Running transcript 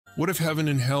What if heaven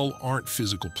and hell aren't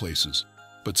physical places,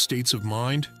 but states of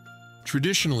mind?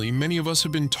 Traditionally, many of us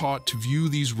have been taught to view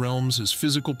these realms as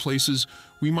physical places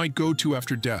we might go to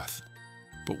after death.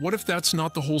 But what if that's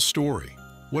not the whole story?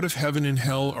 What if heaven and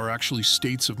hell are actually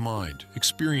states of mind,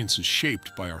 experiences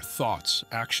shaped by our thoughts,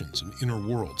 actions, and inner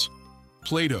worlds?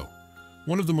 Plato,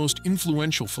 one of the most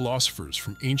influential philosophers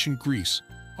from ancient Greece,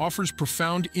 offers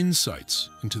profound insights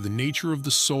into the nature of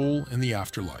the soul and the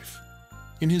afterlife.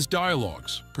 In his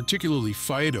dialogues, particularly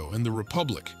Phaedo and the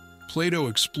Republic, Plato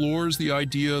explores the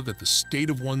idea that the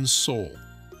state of one's soul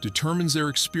determines their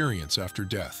experience after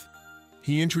death.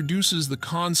 He introduces the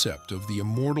concept of the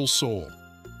immortal soul,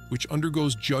 which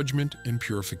undergoes judgment and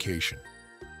purification.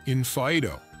 In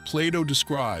Phaedo, Plato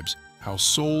describes how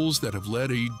souls that have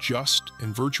led a just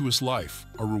and virtuous life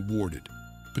are rewarded,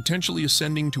 potentially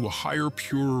ascending to a higher,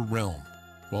 purer realm,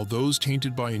 while those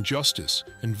tainted by injustice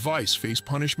and vice face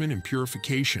punishment and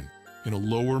purification in a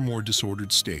lower, more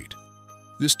disordered state.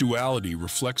 This duality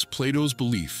reflects Plato's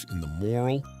belief in the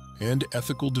moral and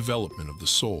ethical development of the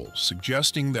soul,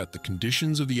 suggesting that the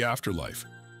conditions of the afterlife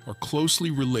are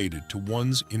closely related to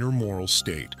one's inner moral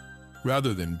state,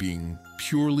 rather than being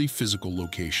purely physical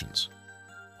locations.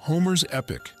 Homer's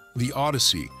epic, the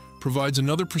Odyssey, provides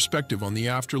another perspective on the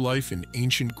afterlife in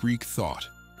ancient Greek thought.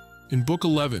 In Book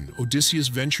 11, Odysseus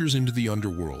ventures into the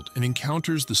underworld and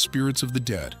encounters the spirits of the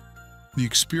dead. The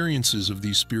experiences of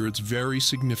these spirits vary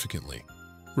significantly,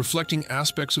 reflecting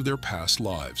aspects of their past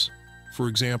lives. For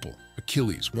example,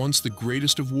 Achilles, once the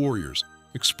greatest of warriors,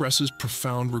 expresses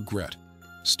profound regret,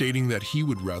 stating that he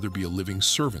would rather be a living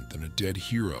servant than a dead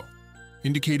hero,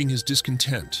 indicating his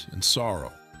discontent and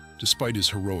sorrow, despite his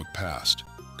heroic past.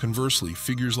 Conversely,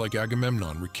 figures like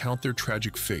Agamemnon recount their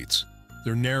tragic fates,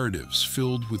 their narratives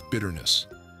filled with bitterness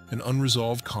and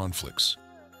unresolved conflicts.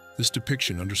 This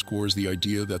depiction underscores the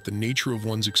idea that the nature of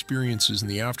one's experiences in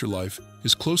the afterlife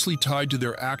is closely tied to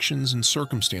their actions and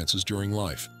circumstances during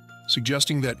life,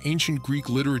 suggesting that ancient Greek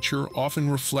literature often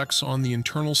reflects on the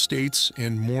internal states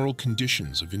and moral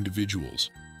conditions of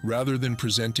individuals, rather than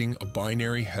presenting a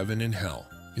binary heaven and hell.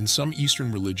 In some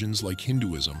Eastern religions like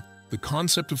Hinduism, the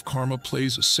concept of karma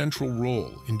plays a central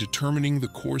role in determining the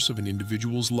course of an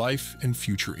individual's life and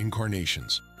future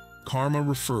incarnations. Karma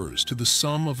refers to the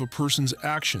sum of a person's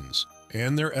actions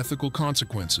and their ethical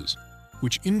consequences,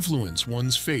 which influence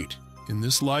one's fate in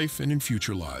this life and in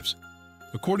future lives.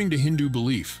 According to Hindu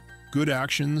belief, good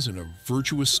actions and a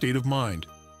virtuous state of mind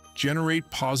generate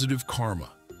positive karma,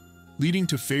 leading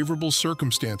to favorable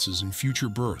circumstances in future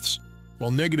births,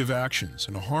 while negative actions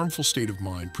and a harmful state of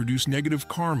mind produce negative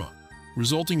karma,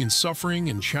 resulting in suffering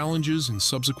and challenges in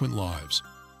subsequent lives.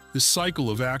 This cycle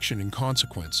of action and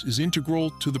consequence is integral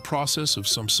to the process of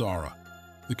samsara,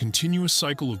 the continuous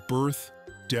cycle of birth,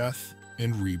 death,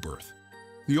 and rebirth.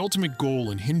 The ultimate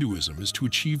goal in Hinduism is to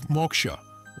achieve moksha,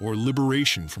 or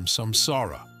liberation from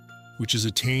samsara, which is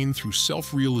attained through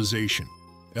self-realization,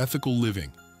 ethical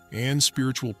living, and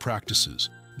spiritual practices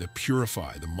that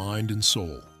purify the mind and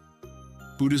soul.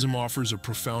 Buddhism offers a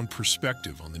profound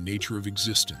perspective on the nature of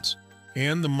existence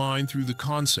and the mind through the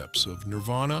concepts of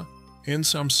nirvana and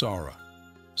samsara.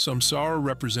 Samsara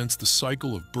represents the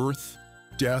cycle of birth,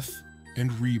 death,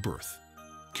 and rebirth,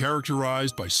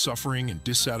 characterized by suffering and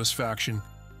dissatisfaction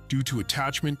due to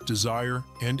attachment, desire,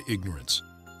 and ignorance.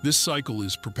 This cycle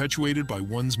is perpetuated by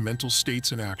one's mental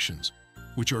states and actions,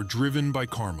 which are driven by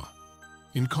karma.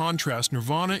 In contrast,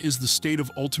 nirvana is the state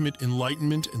of ultimate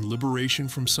enlightenment and liberation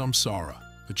from samsara,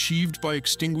 achieved by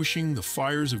extinguishing the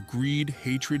fires of greed,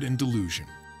 hatred, and delusion.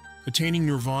 Attaining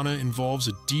nirvana involves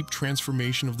a deep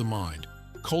transformation of the mind,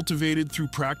 cultivated through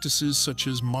practices such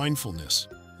as mindfulness,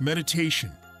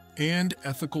 meditation, and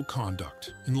ethical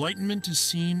conduct. Enlightenment is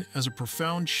seen as a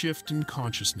profound shift in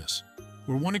consciousness,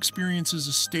 where one experiences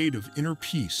a state of inner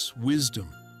peace, wisdom,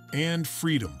 and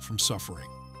freedom from suffering.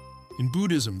 In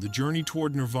Buddhism, the journey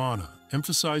toward nirvana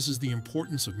emphasizes the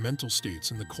importance of mental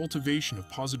states and the cultivation of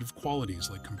positive qualities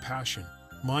like compassion,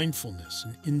 mindfulness,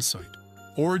 and insight.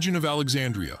 Origen of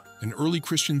Alexandria, an early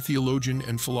Christian theologian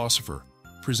and philosopher,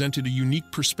 presented a unique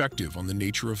perspective on the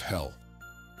nature of hell.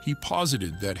 He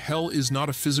posited that hell is not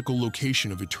a physical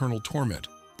location of eternal torment,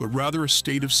 but rather a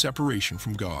state of separation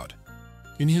from God.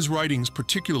 In his writings,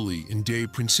 particularly in De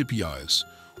Principiis,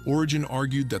 Origen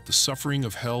argued that the suffering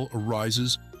of hell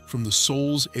arises from the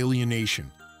soul's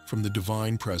alienation from the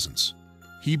divine presence.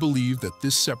 He believed that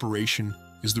this separation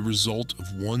is the result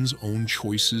of one's own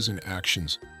choices and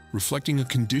actions, reflecting a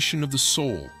condition of the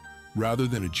soul rather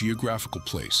than a geographical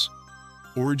place.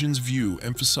 Origen's view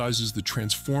emphasizes the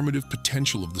transformative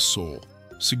potential of the soul,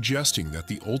 suggesting that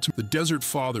the desert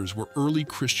fathers were early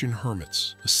Christian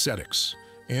hermits, ascetics,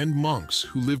 and monks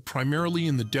who lived primarily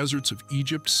in the deserts of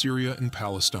Egypt, Syria, and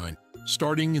Palestine,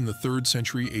 starting in the 3rd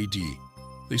century AD.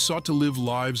 They sought to live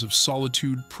lives of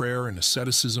solitude, prayer, and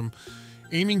asceticism,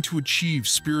 aiming to achieve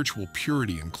spiritual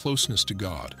purity and closeness to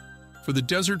God. For the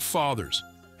Desert Fathers,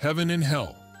 heaven and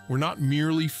hell were not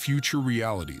merely future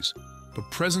realities, but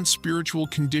present spiritual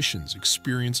conditions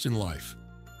experienced in life.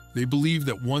 They believed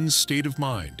that one's state of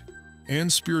mind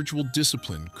and spiritual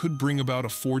discipline could bring about a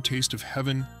foretaste of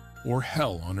heaven or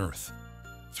hell on earth.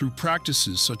 Through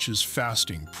practices such as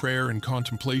fasting, prayer, and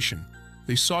contemplation,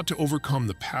 they sought to overcome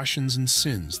the passions and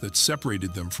sins that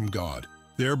separated them from God,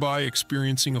 thereby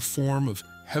experiencing a form of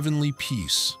heavenly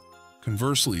peace.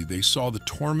 Conversely, they saw the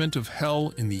torment of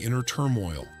hell in the inner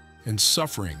turmoil and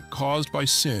suffering caused by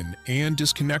sin and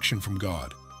disconnection from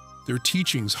God. Their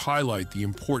teachings highlight the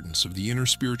importance of the inner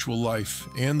spiritual life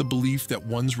and the belief that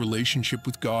one's relationship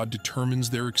with God determines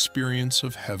their experience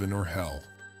of heaven or hell.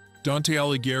 Dante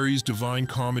Alighieri's Divine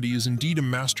Comedy is indeed a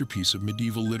masterpiece of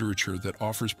medieval literature that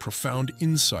offers profound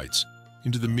insights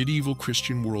into the medieval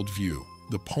Christian worldview.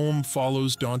 The poem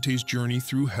follows Dante's journey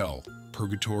through hell,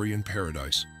 purgatory, and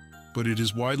paradise, but it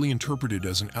is widely interpreted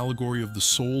as an allegory of the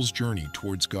soul's journey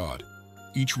towards God.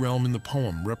 Each realm in the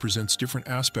poem represents different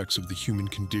aspects of the human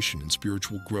condition and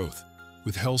spiritual growth,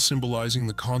 with hell symbolizing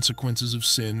the consequences of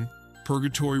sin,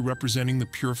 purgatory representing the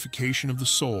purification of the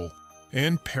soul,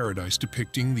 and paradise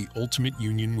depicting the ultimate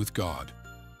union with God.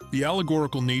 The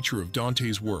allegorical nature of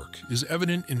Dante's work is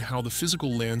evident in how the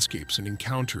physical landscapes and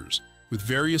encounters with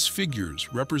various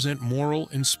figures represent moral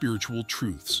and spiritual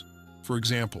truths. For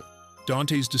example,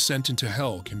 Dante's descent into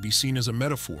hell can be seen as a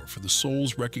metaphor for the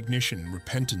soul's recognition and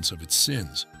repentance of its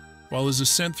sins, while his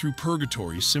ascent through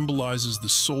purgatory symbolizes the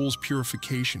soul's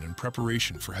purification and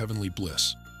preparation for heavenly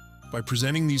bliss. By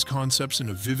presenting these concepts in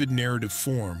a vivid narrative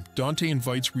form, Dante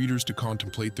invites readers to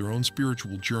contemplate their own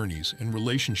spiritual journeys and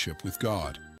relationship with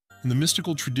God. In the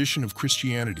mystical tradition of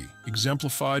Christianity,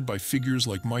 exemplified by figures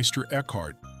like Meister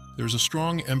Eckhart, there's a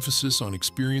strong emphasis on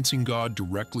experiencing God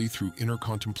directly through inner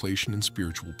contemplation and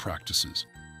spiritual practices.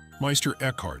 Meister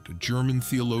Eckhart, a German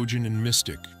theologian and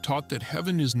mystic, taught that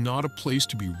heaven is not a place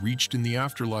to be reached in the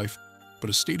afterlife, but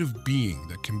a state of being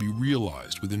that can be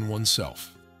realized within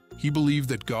oneself. He believed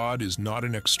that God is not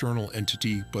an external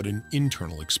entity, but an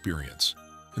internal experience,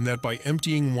 and that by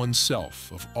emptying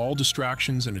oneself of all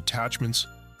distractions and attachments,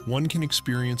 one can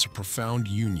experience a profound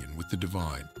union with the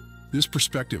divine. This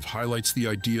perspective highlights the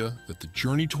idea that the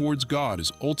journey towards God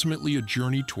is ultimately a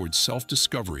journey towards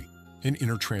self-discovery and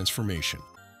inner transformation.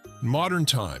 In modern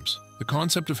times, the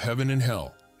concept of heaven and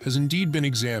hell has indeed been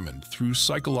examined through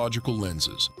psychological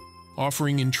lenses,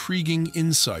 offering intriguing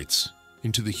insights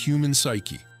into the human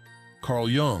psyche. Carl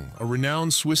Jung, a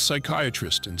renowned Swiss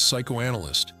psychiatrist and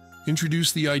psychoanalyst,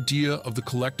 introduced the idea of the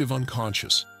collective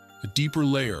unconscious, a deeper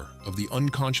layer of the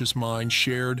unconscious mind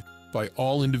shared by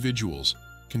all individuals,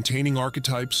 containing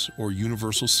archetypes or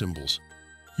universal symbols.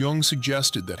 Jung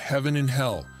suggested that heaven and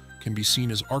hell can be seen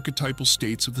as archetypal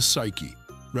states of the psyche,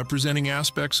 representing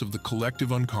aspects of the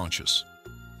collective unconscious.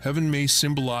 Heaven may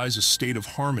symbolize a state of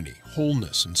harmony,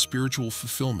 wholeness, and spiritual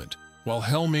fulfillment, while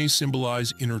hell may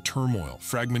symbolize inner turmoil,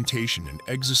 fragmentation, and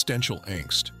existential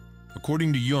angst.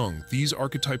 According to Jung, these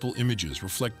archetypal images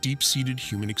reflect deep-seated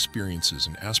human experiences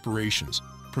and aspirations,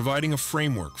 providing a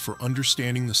framework for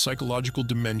understanding the psychological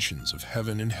dimensions of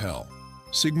heaven and hell.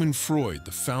 Sigmund Freud,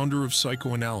 the founder of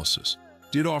psychoanalysis,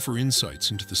 did offer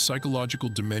insights into the psychological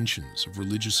dimensions of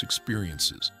religious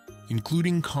experiences,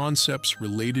 including concepts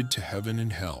related to heaven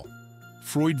and hell.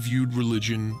 Freud viewed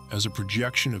religion as a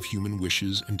projection of human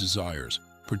wishes and desires,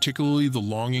 particularly the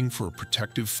longing for a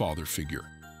protective father figure.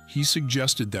 He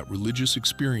suggested that religious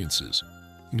experiences,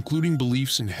 including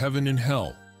beliefs in heaven and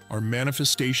hell, are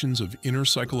manifestations of inner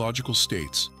psychological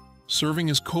states, serving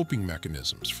as coping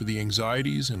mechanisms for the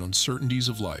anxieties and uncertainties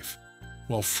of life.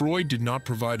 While Freud did not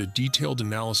provide a detailed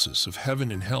analysis of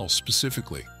heaven and hell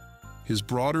specifically, his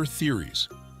broader theories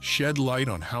shed light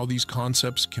on how these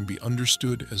concepts can be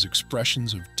understood as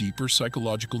expressions of deeper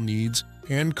psychological needs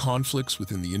and conflicts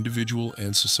within the individual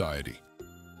and society.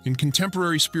 In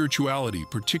contemporary spirituality,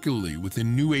 particularly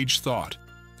within New Age thought,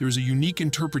 there is a unique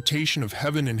interpretation of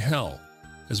heaven and hell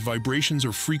as vibrations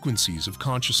or frequencies of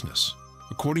consciousness.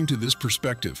 According to this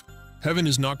perspective, heaven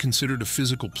is not considered a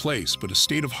physical place, but a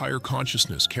state of higher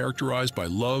consciousness characterized by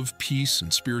love, peace,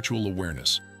 and spiritual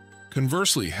awareness.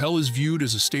 Conversely, hell is viewed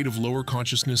as a state of lower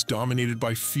consciousness dominated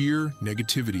by fear,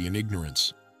 negativity, and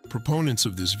ignorance. Proponents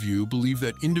of this view believe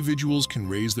that individuals can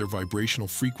raise their vibrational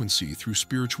frequency through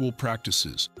spiritual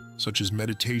practices, such as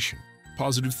meditation,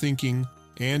 positive thinking,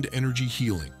 and energy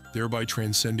healing, thereby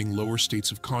transcending lower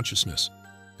states of consciousness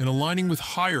and aligning with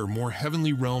higher, more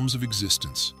heavenly realms of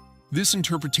existence. This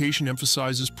interpretation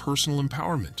emphasizes personal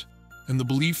empowerment and the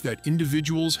belief that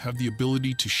individuals have the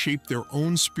ability to shape their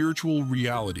own spiritual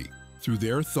reality through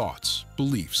their thoughts,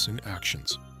 beliefs, and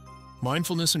actions.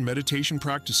 Mindfulness and meditation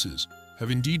practices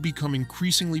have indeed become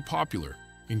increasingly popular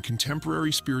in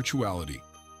contemporary spirituality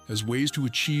as ways to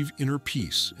achieve inner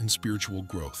peace and spiritual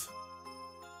growth.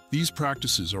 These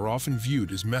practices are often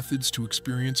viewed as methods to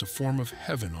experience a form of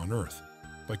heaven on earth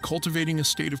by cultivating a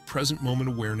state of present moment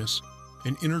awareness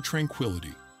and inner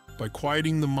tranquility. By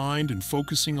quieting the mind and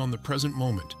focusing on the present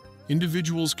moment,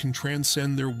 individuals can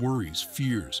transcend their worries,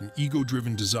 fears, and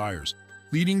ego-driven desires,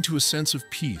 leading to a sense of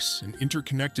peace and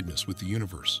interconnectedness with the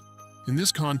universe. In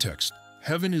this context,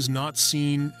 heaven is not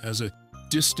seen as a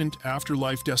distant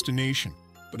afterlife destination,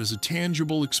 but as a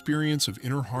tangible experience of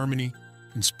inner harmony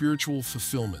and spiritual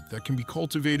fulfillment that can be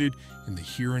cultivated in the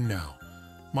here and now.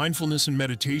 Mindfulness and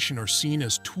meditation are seen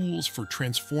as tools for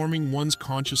transforming one's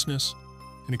consciousness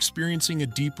and experiencing a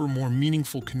deeper, more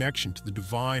meaningful connection to the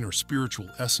divine or spiritual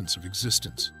essence of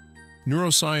existence.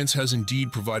 Neuroscience has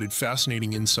indeed provided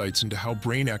fascinating insights into how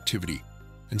brain activity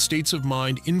and states of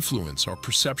mind influence our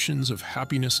perceptions of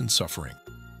happiness and suffering.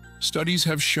 Studies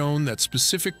have shown that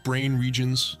specific brain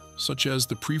regions, such as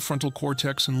the prefrontal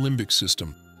cortex and limbic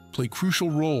system, play crucial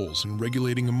roles in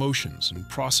regulating emotions and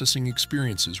processing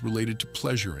experiences related to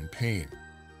pleasure and pain.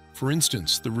 For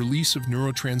instance, the release of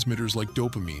neurotransmitters like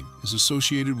dopamine is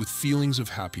associated with feelings of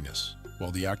happiness,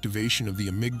 while the activation of the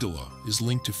amygdala is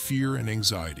linked to fear and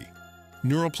anxiety.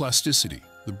 Neuroplasticity,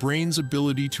 the brain's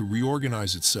ability to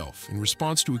reorganize itself in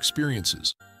response to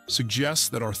experiences, suggests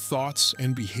that our thoughts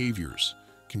and behaviors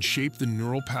can shape the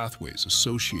neural pathways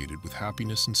associated with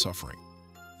happiness and suffering.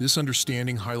 This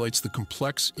understanding highlights the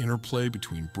complex interplay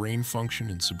between brain function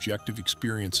and subjective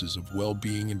experiences of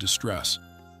well-being and distress,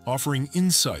 offering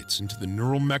insights into the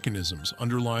neural mechanisms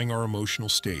underlying our emotional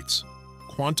states.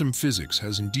 Quantum physics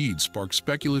has indeed sparked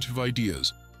speculative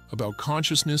ideas about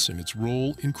consciousness and its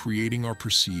role in creating our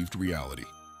perceived reality.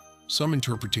 Some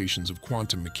interpretations of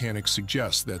quantum mechanics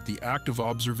suggest that the act of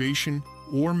observation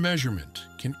or measurement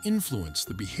can influence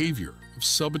the behavior of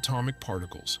subatomic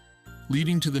particles,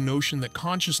 leading to the notion that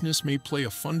consciousness may play a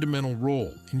fundamental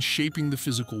role in shaping the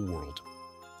physical world.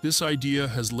 This idea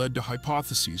has led to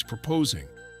hypotheses proposing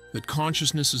that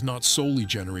consciousness is not solely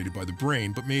generated by the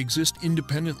brain but may exist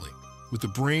independently, with the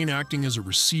brain acting as a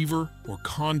receiver or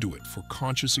conduit for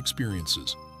conscious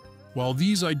experiences. While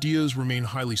these ideas remain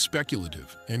highly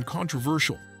speculative and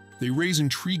controversial, they raise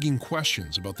intriguing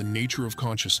questions about the nature of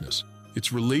consciousness,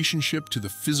 its relationship to the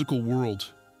physical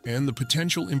world, and the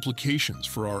potential implications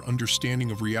for our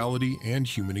understanding of reality and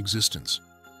human existence.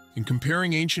 In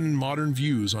comparing ancient and modern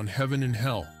views on heaven and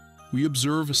hell, we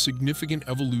observe a significant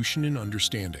evolution in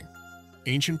understanding.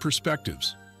 Ancient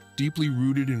perspectives, deeply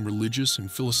rooted in religious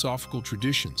and philosophical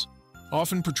traditions,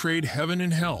 often portrayed heaven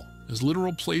and hell as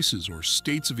literal places or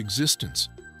states of existence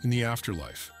in the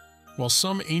afterlife, while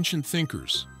some ancient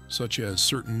thinkers, such as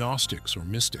certain Gnostics or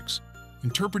mystics,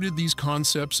 interpreted these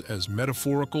concepts as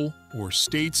metaphorical or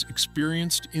states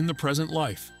experienced in the present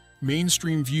life.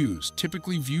 Mainstream views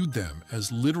typically viewed them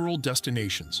as literal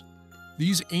destinations.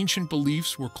 These ancient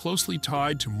beliefs were closely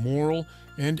tied to moral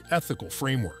and ethical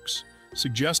frameworks,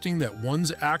 suggesting that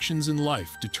one's actions in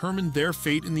life determined their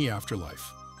fate in the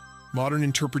afterlife. Modern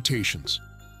interpretations,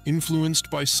 influenced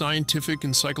by scientific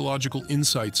and psychological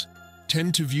insights,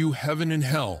 tend to view heaven and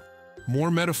hell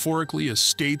more metaphorically as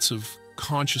states of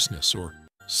consciousness or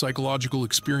psychological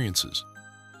experiences.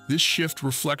 This shift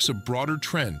reflects a broader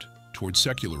trend toward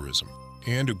secularism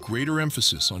and a greater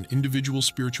emphasis on individual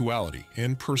spirituality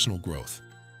and personal growth.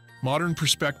 Modern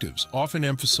perspectives often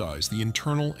emphasize the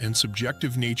internal and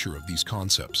subjective nature of these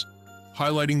concepts,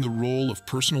 highlighting the role of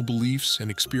personal beliefs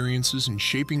and experiences in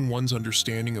shaping one's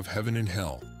understanding of heaven and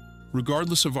hell.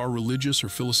 Regardless of our religious or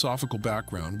philosophical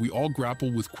background, we all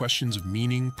grapple with questions of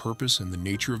meaning, purpose, and the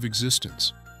nature of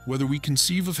existence. Whether we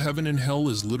conceive of heaven and hell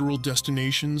as literal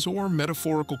destinations or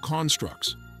metaphorical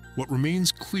constructs, what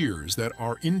remains clear is that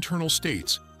our internal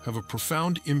states have a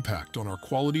profound impact on our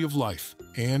quality of life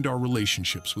and our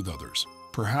relationships with others.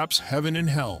 Perhaps heaven and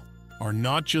hell are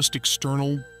not just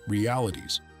external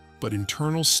realities, but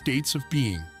internal states of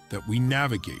being that we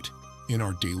navigate in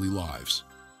our daily lives.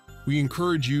 We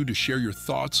encourage you to share your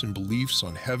thoughts and beliefs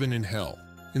on heaven and hell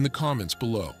in the comments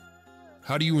below.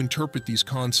 How do you interpret these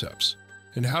concepts,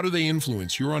 and how do they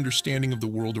influence your understanding of the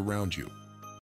world around you?